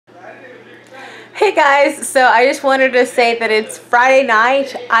Hey guys, so I just wanted to say that it's Friday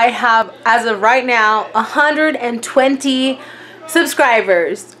night. I have, as of right now, 120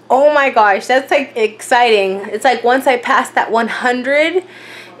 subscribers. Oh my gosh, that's like exciting. It's like once I pass that 100,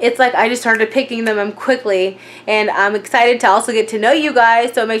 it's like I just started picking them up quickly. And I'm excited to also get to know you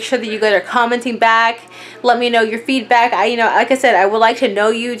guys. So make sure that you guys are commenting back. Let me know your feedback. Like I said, I would like to know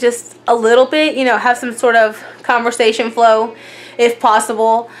you just a little bit. Have some sort of conversation flow if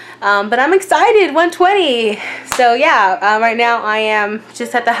possible. But I'm excited, 120. So yeah, right now I am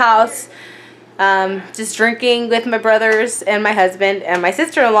just at the house, just drinking with my brothers and my husband and my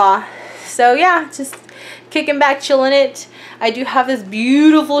sister-in-law. So yeah, just kicking back, chilling it. I do have this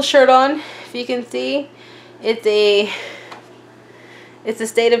beautiful shirt on, if you can see. It's a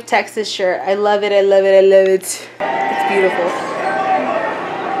State of Texas shirt. I love it, I love it, I love it. It's beautiful.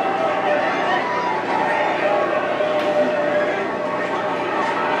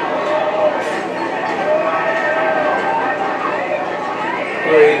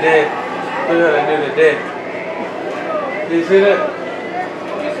 Look, he did. Look how they do the dead. Did you see that?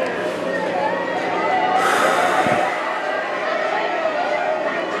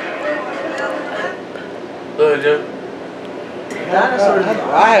 Look, Joe.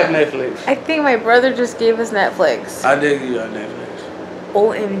 I have Netflix. I think my brother just gave us Netflix. I did give you Netflix.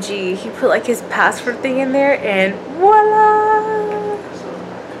 OMG. He put like his password thing in there and voila!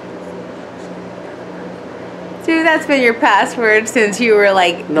 Dude, that's been your password since you were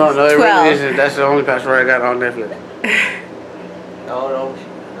like 12. No, it really isn't. That's the only password I got on Netflix. No.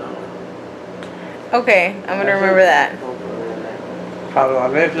 Okay, I'm gonna remember that. Probably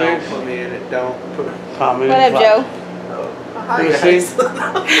on Netflix. Don't put me in it. Don't put me. What up, Joe? Let me see.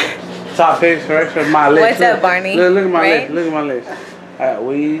 Top picks, right? So my list. What's up, Barney? Look at my right? list. Look at my list. I got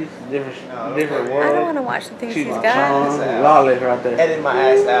weeds, different world. I don't want to watch the things he's got. Lawless right there. Edit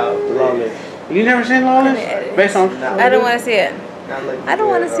my ass out. Lawless. You never seen Lawless? Based on. I don't want to see it. I don't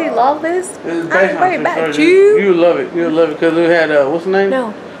want to see Lawless. It's I'm based bringing on. back you. You love it. You love it because we had what's the name?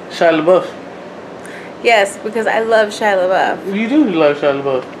 No. Shia LaBeouf. Yes, because I love Shia LaBeouf. You do love Shia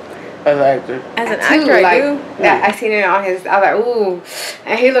LaBeouf as an actor. As an actor, I do. That, I seen it on his. I was like, ooh,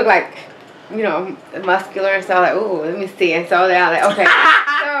 and he looked like, muscular and stuff. Like, ooh, let me see. And so then I was like, okay.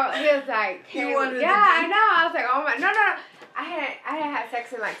 So he was like, I know. I was like, oh my, no. I hadn't had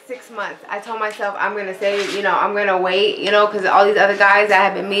sex in like 6 months. I told myself I'm gonna say, I'm gonna wait, because all these other guys I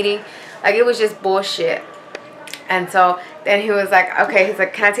have been meeting, like it was just bullshit. And so then he was like, okay, he's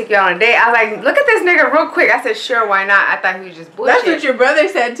like, can I take you out on a date? I was like, look at this nigga real quick. I said, sure, why not? I thought he was just bullshit. That's what your brother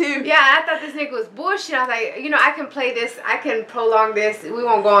said too. Yeah, I thought this nigga was bullshit. I was like, I can play this. I can prolong this. We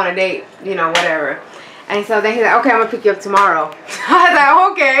won't go on a date, whatever. And so then he's like, okay, I'm going to pick you up tomorrow. I was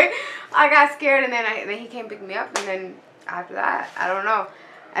like, okay. I got scared, and then he came pick me up, and then after that, I don't know.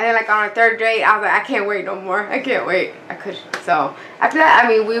 And then like on our third date, I was like, I can't wait no more. I can't wait. I could. So after that, I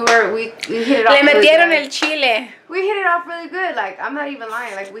mean, we hit it off. Le metieron el chile. We hit it off really good. Like, I'm not even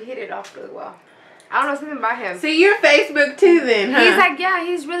lying. Like, we hit it off really well. I don't know, something about him. So you're Facebook too then, huh? He's like, yeah,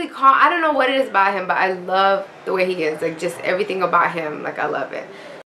 he's really calm. I don't know what it is about him, but I love the way he is. Like, just everything about him. Like, I love it.